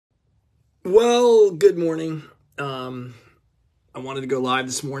Well, good morning. I wanted to go live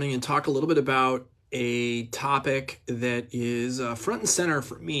this morning and talk a little bit about a topic that is front and center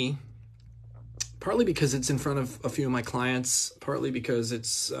for me, partly because it's in front of a few of my clients, partly because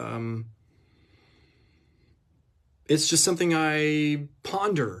it's just something I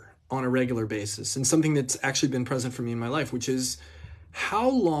ponder on a regular basis and something that's actually been present for me in my life, which is how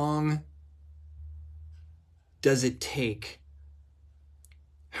long does it take?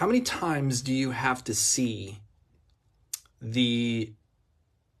 How many times do you have to see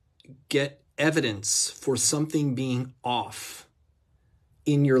get evidence for something being off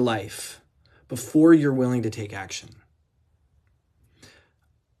in your life before you're willing to take action?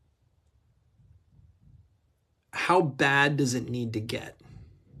 How bad does it need to get?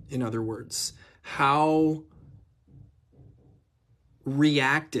 In other words, how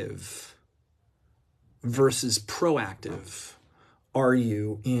reactive versus proactive are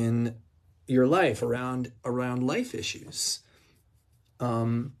you in your life around life issues,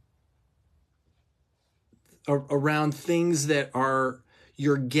 around things that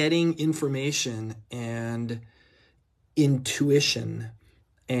you're getting information and intuition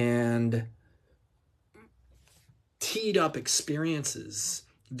and teed up experiences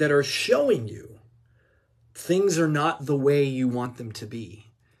that are showing you things are not the way you want them to be.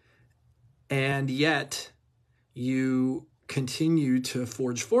 And yet you continue to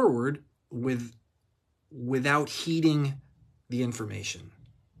forge forward without heeding the information,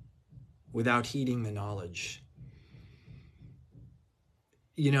 without heeding the knowledge.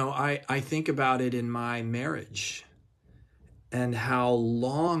 You know, I think about it in my marriage and how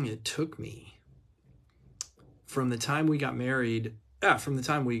long it took me from the time we got married, from the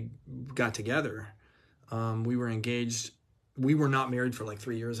time we got together. We were engaged. We were not married for like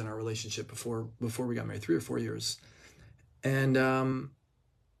 3 years in our relationship before we got married, 3 or 4 years. And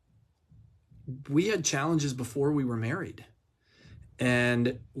we had challenges before we were married.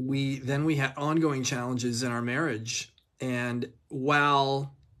 And we had ongoing challenges in our marriage. And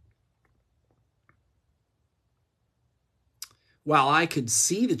while I could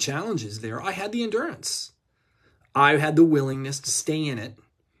see the challenges there, I had the endurance. I had the willingness to stay in it.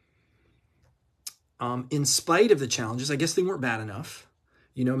 In spite of the challenges. I guess they weren't bad enough.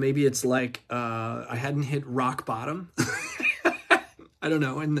 You know, maybe it's like I hadn't hit rock bottom. I don't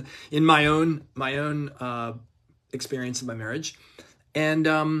know. In my own experience of my marriage.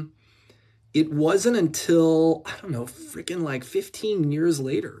 And it wasn't until, I don't know, freaking like 15 years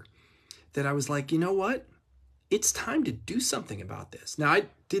later that I was like, you know what? It's time to do something about this. Now, I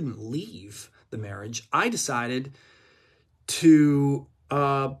didn't leave the marriage. I decided to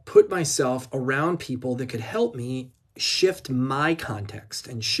put myself around people that could help me shift my context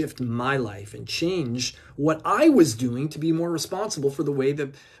and shift my life and change what I was doing to be more responsible for the way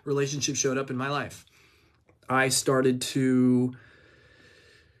the relationship showed up in my life. I started to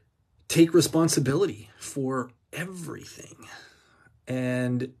take responsibility for everything.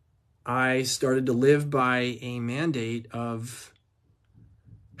 And I started to live by a mandate of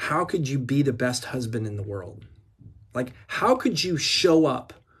how could you be the best husband in the world? Like, how could you show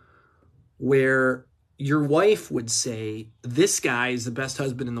up where your wife would say, this guy is the best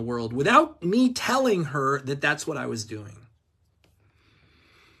husband in the world, without me telling her that that's what I was doing?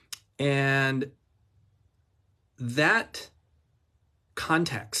 And that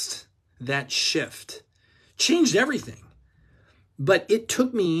context, that shift, changed everything. But it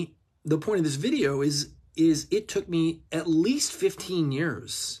took me, the point of this video is it took me at least 15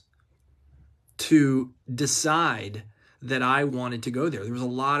 years to decide that I wanted to go there. There was a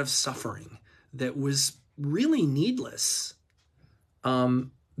lot of suffering that was really needless. The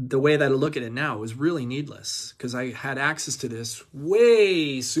way that I look at it now was really needless because I had access to this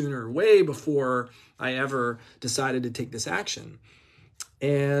way sooner, way before I ever decided to take this action.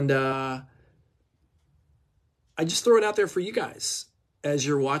 And I just throw it out there for you guys as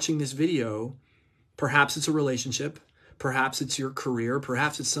you're watching this video. Perhaps it's a relationship. Perhaps it's your career.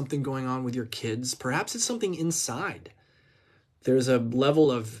 Perhaps it's something going on with your kids. Perhaps it's something inside. There's a level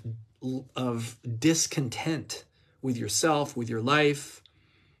of discontent with yourself, with your life,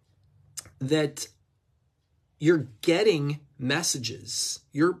 that you're getting messages.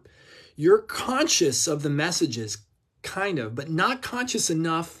 You're conscious of the messages, kind of, but not conscious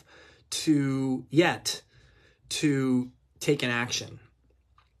enough to take an action.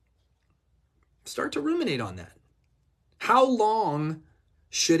 Start to ruminate on that. How long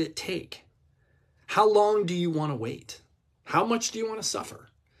should it take? How long do you want to wait? How much do you want to suffer?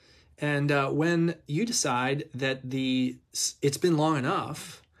 And when you decide that it's been long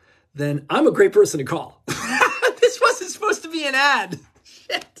enough, then I'm a great person to call. This wasn't supposed to be an ad.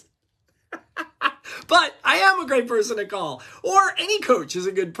 Shit. But I am a great person to call. Or any coach is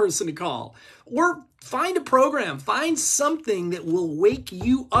a good person to call. Or find a program, find something that will wake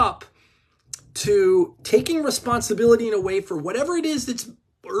you up to taking responsibility in a way for whatever it is that's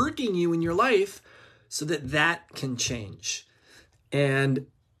irking you in your life so that that can change. And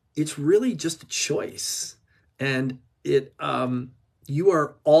it's really just a choice. And you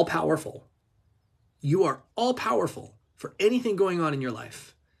are all powerful. You are all powerful for anything going on in your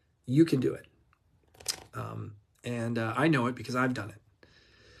life. You can do it. And I know it because I've done it.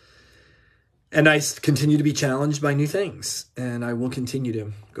 And I continue to be challenged by new things, and I will continue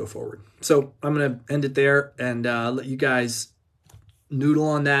to go forward. So I'm going to end it there and let you guys noodle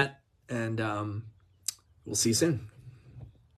on that, and we'll see you soon.